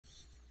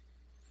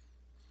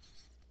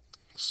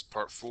This is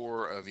part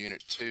 4 of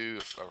Unit 2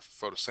 of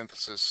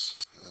photosynthesis.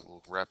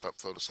 We'll wrap up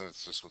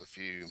photosynthesis with a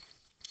few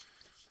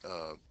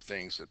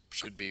things that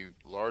should be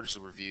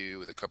largely reviewed,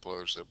 with a couple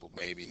others that will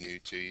maybe new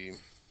to you.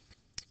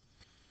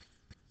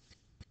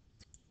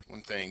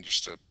 One thing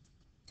just to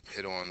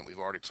hit on that we've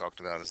already talked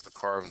about is the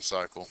carbon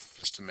cycle,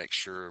 just to make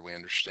sure we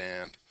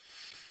understand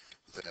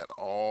that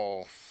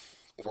all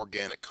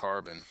organic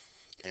carbon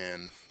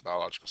in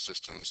biological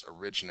systems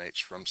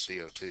originates from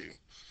CO2.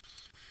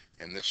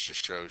 And this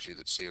just shows you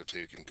that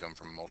CO2 can come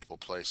from multiple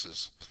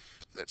places,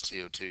 that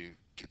CO2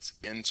 gets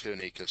into an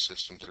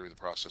ecosystem through the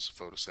process of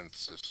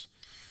photosynthesis,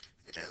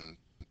 and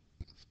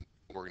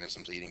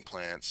organisms eating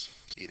plants,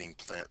 eating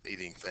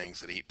things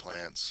that eat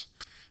plants,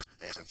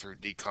 and through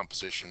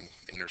decomposition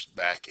enters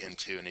back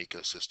into an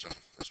ecosystem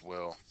as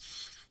well,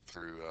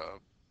 through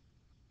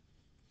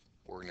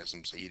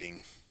organisms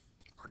eating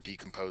or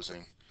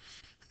decomposing,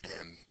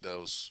 and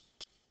those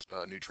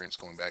nutrients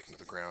going back into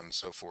the ground and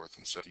so forth.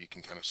 And so you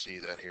can kind of see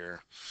that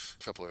here.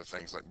 A couple other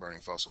things like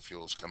burning fossil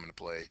fuels come into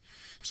play,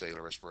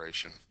 cellular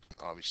respiration,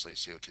 obviously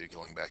CO2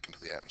 going back into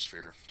the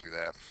atmosphere through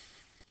that.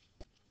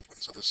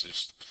 So this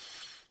is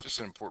just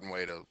an important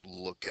way to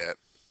look at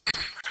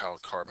how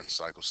carbon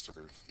cycles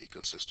through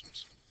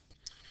ecosystems.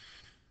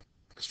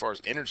 As far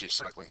as energy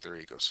cycling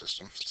through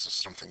ecosystems, this is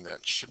something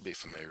that should be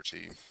familiar to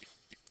you.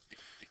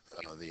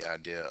 The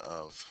idea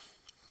of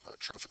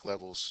trophic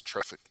levels.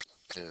 Trophic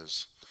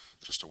is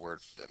just a word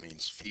that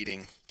means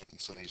feeding,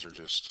 and so these are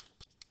just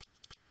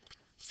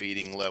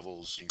feeding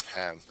levels. You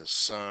have the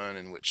sun,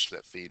 in which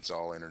that feeds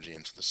all energy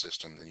into the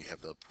system. Then you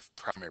have the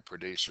primary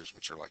producers,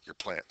 which are like your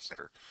plants that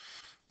are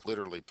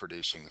literally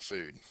producing the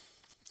food,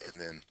 and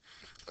then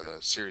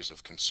a series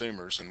of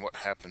consumers. And what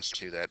happens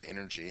to that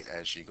energy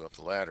as you go up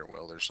the ladder?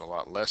 Well, there's a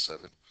lot less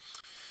of it,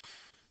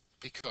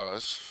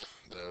 because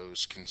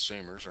those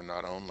consumers are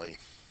not only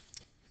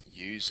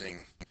using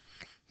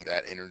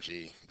that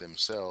energy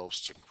themselves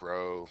to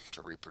grow,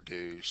 to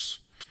reproduce,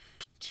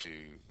 to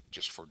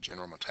just for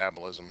general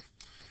metabolism,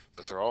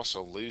 but they're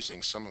also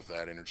losing some of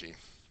that energy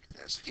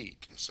as heat.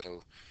 And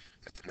so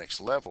at the next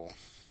level,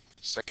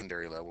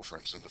 secondary level, for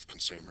instance, of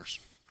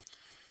consumers,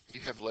 you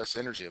have less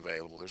energy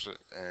available.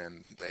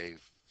 And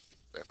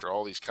after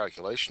all these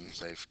calculations,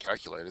 they've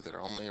calculated that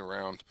only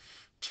around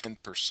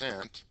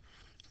 10%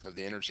 of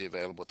the energy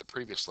available at the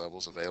previous level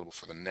is available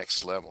for the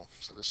next level.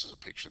 So this is a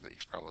picture that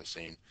you've probably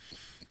seen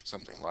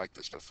something like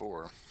this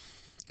before.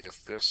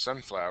 If this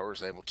sunflower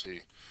is able to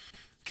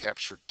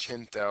capture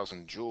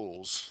 10,000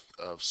 joules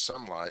of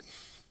sunlight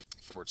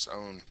for its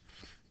own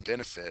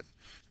benefit,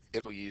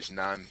 it will use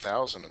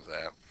 9,000 of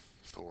that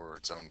for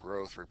its own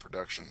growth,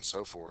 reproduction, and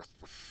so forth.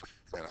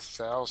 And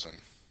 1,000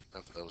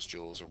 of those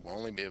joules will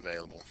only be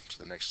available to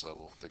the next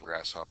level, the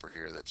grasshopper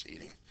here that's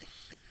eating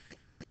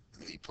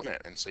the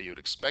plant. And so you would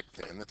expect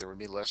then that there would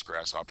be less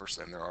grasshoppers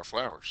than there are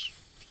flowers,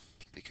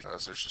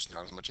 because there's just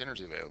not as much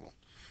energy available.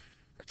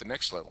 At the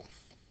next level,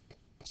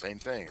 same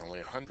thing, only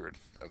 100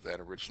 of that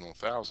original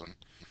 1,000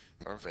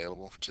 are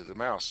available to the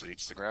mouse that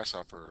eats the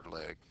grasshopper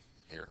leg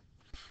here.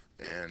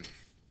 And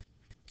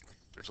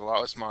there's a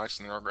lot less mice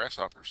than there are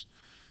grasshoppers.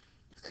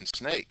 And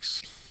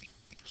snakes,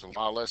 there's a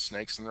lot less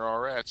snakes than there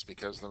are rats,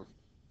 because there's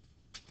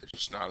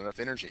just not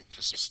enough energy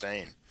to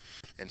sustain.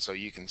 And so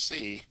you can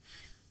see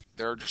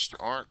there just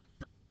aren't,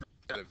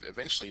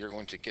 eventually you're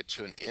going to get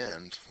to an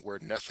end where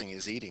nothing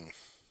is eating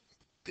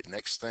the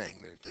next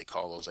thing. They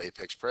call those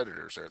apex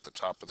predators. They're at the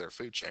top of their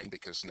food chain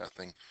because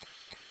nothing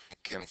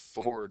can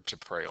afford to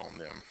prey on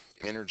them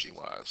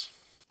energy-wise.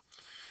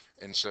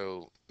 And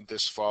so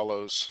this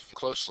follows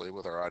closely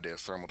with our idea of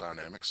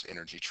thermodynamics.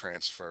 Energy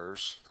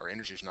transfers, or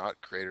energy is not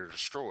created or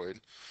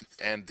destroyed,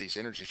 and these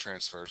energy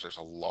transfers, there's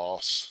a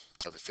loss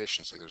of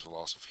efficiency, there's a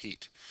loss of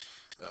heat,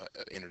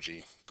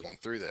 energy going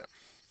through that.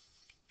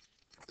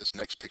 This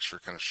next picture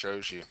kind of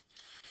shows you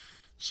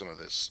some of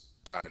this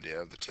idea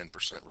of the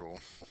 10% rule,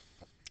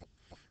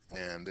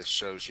 and this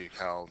shows you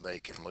how they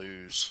can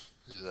lose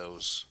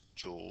those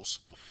joules.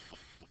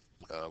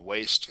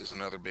 Waste is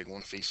another big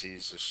one.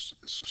 Feces is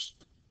just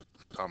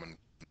a common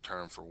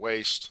term for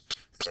waste.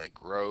 Like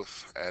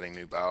growth, adding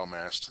new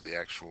biomass to the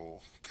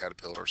actual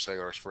caterpillar, or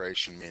cellular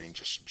respiration, meaning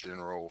just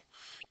general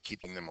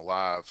keeping them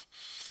alive.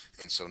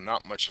 And so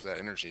not much of that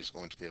energy is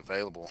going to be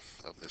available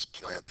of this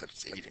plant that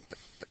it's eating.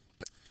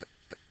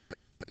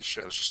 This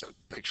shows just a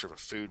picture of a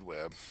food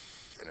web,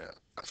 and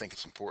I think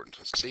it's important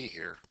to see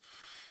here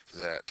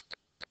that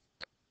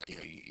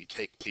you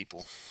take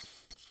people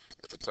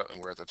at the top,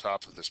 and we're at the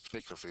top of this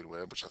particular food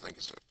web, which I think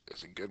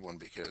is a good one,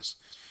 because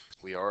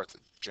we are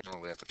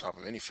generally at the top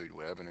of any food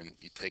web. And then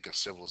you take a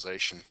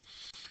civilization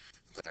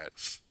that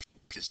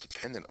is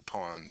dependent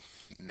upon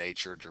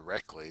nature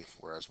directly,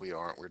 whereas we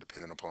aren't. We're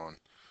dependent upon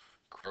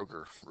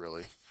Kroger,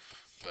 really.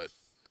 But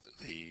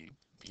you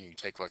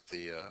take like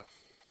the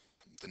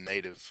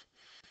native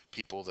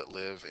people that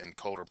live in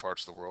colder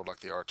parts of the world,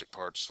 like the Arctic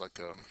parts, like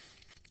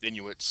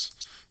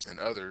Inuits and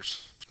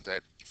others,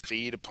 that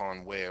feed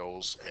upon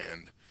whales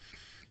and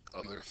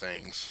other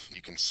things.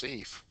 You can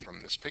see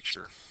from this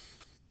picture,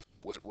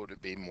 would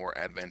it be more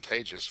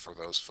advantageous for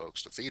those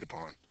folks to feed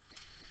upon?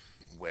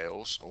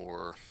 whales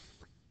or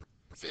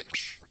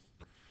fish.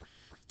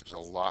 There's a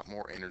lot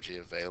more energy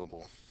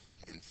available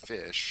in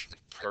fish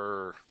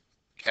per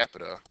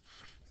capita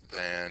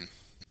than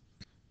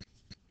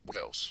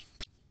whales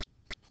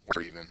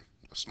or even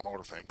the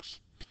smaller things.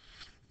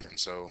 And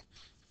so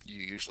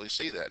you usually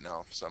see that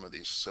now. Some of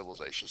these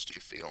civilizations do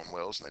feed on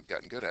whales and they've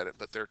gotten good at it,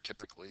 but they're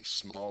typically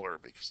smaller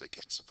because they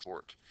can't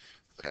support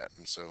that.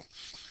 And so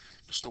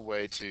just a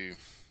way to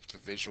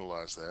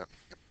visualize that.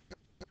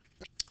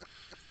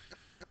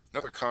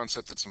 Another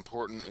concept that's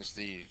important is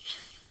the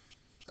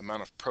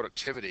amount of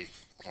productivity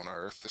on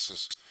Earth. This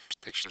is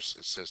pictures,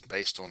 it says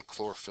based on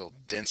chlorophyll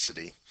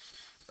density,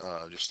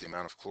 just the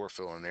amount of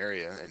chlorophyll in an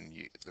area, and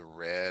the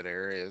red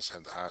areas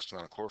have the highest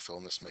amount of chlorophyll,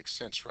 and this makes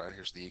sense, right?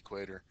 Here's the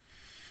equator.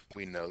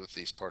 We know that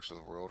these parts of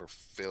the world are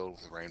filled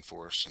with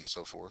rainforests and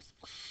so forth.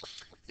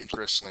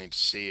 Interestingly to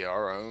see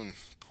our own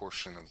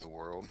portion of the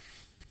world,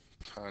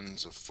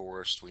 tons of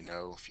forest. We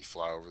know if you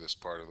fly over this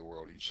part of the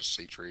world, you just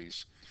see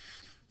trees.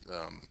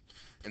 Um,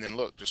 and then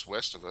look, just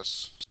west of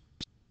us,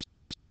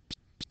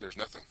 there's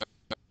nothing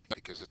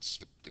because it's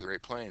the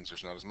Great Plains.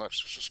 There's not as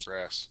much. There's just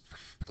grass.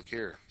 Look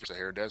here,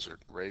 Sahara Desert,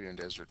 Arabian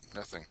Desert,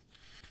 nothing.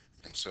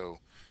 And so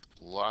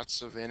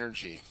lots of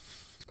energy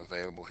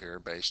available here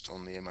based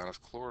on the amount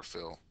of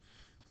chlorophyll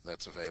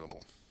that's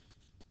available.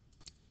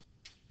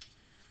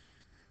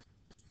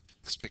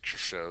 This picture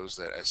shows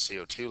that as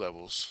CO2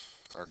 levels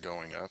are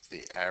going up,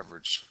 the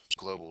average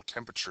global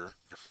temperature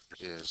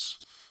is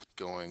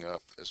going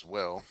up as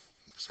well.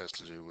 This has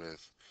to do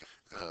with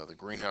the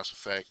greenhouse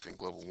effect and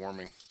global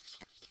warming,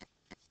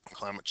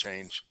 climate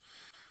change.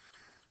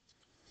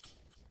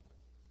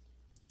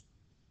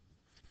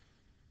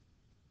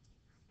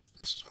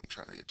 This is what I'm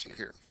trying to get to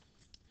here.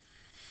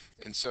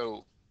 And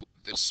so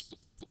this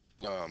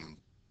um,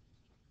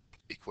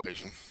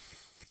 equation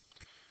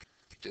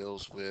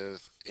deals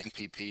with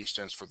NPP,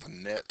 stands for the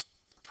net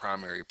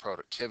primary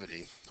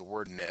productivity. The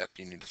word net,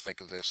 you need to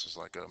think of this as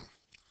like a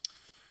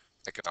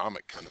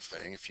economic kind of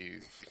thing. If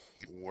you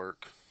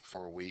work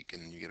for a week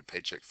and you get a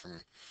paycheck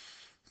from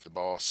the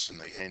boss and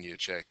they hand you a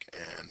check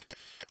and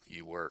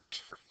you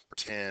worked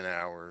 10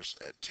 hours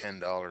at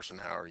 $10 an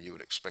hour, you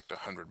would expect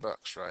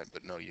 $100, right?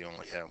 But no, you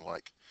only have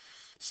like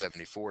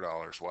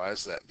 $74. Why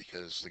is that?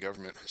 Because the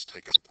government has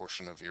taken a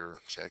portion of your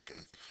check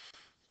and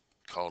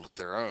called it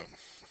their own.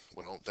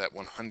 Well, that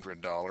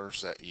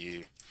 $100 that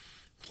you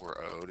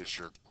were owed is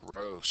your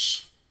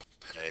gross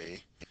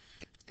pay,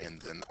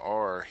 and then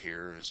R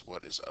here is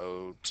what is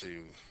owed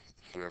to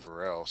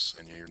whoever else,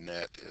 and your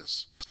net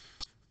is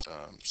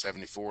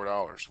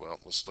 $74. Well,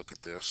 let's look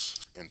at this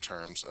in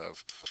terms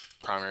of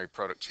primary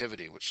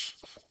productivity, which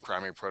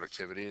primary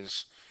productivity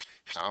is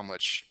how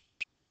much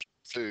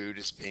food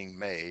is being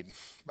made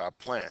by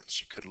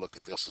plants. You could look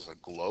at this as a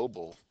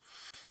global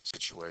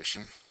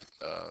situation.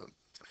 Uh,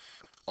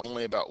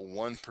 Only about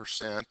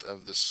 1%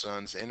 of the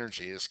sun's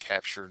energy is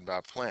captured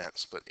by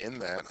plants, but in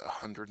that,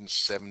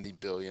 170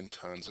 billion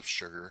tons of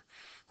sugar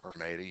are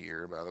made a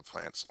year by the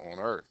plants on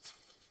Earth.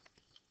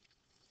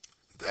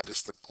 That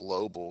is the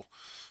global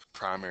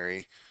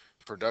primary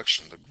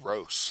production, the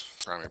gross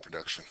primary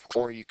production.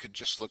 Or you could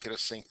just look at a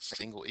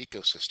single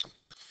ecosystem.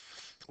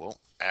 Well,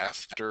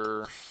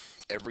 after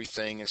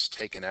everything is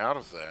taken out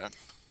of that,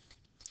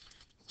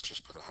 let's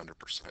just put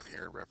 100%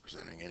 here,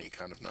 representing any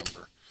kind of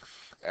number.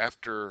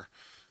 After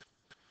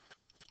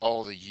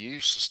all the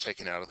use is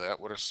taken out of that,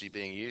 what is he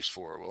being used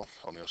for? Well,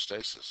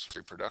 homeostasis,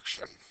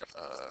 reproduction,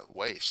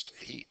 waste,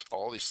 heat,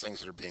 all these things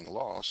that are being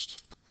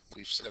lost.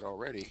 We've said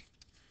already,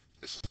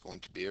 this is going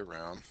to be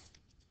around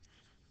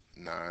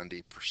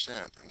 90%.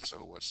 And so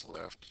what's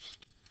left,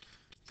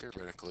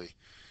 theoretically,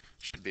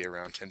 should be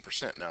around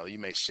 10%. Now, you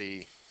may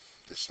see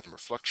this number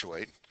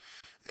fluctuate,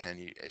 and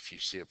if you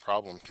see a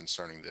problem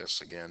concerning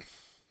this, again,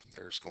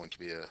 there's going to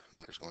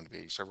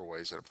be several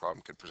ways that a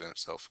problem could present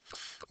itself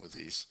with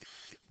these,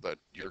 but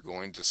you're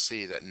going to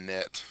see that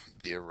net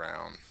be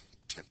around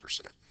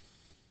 10%.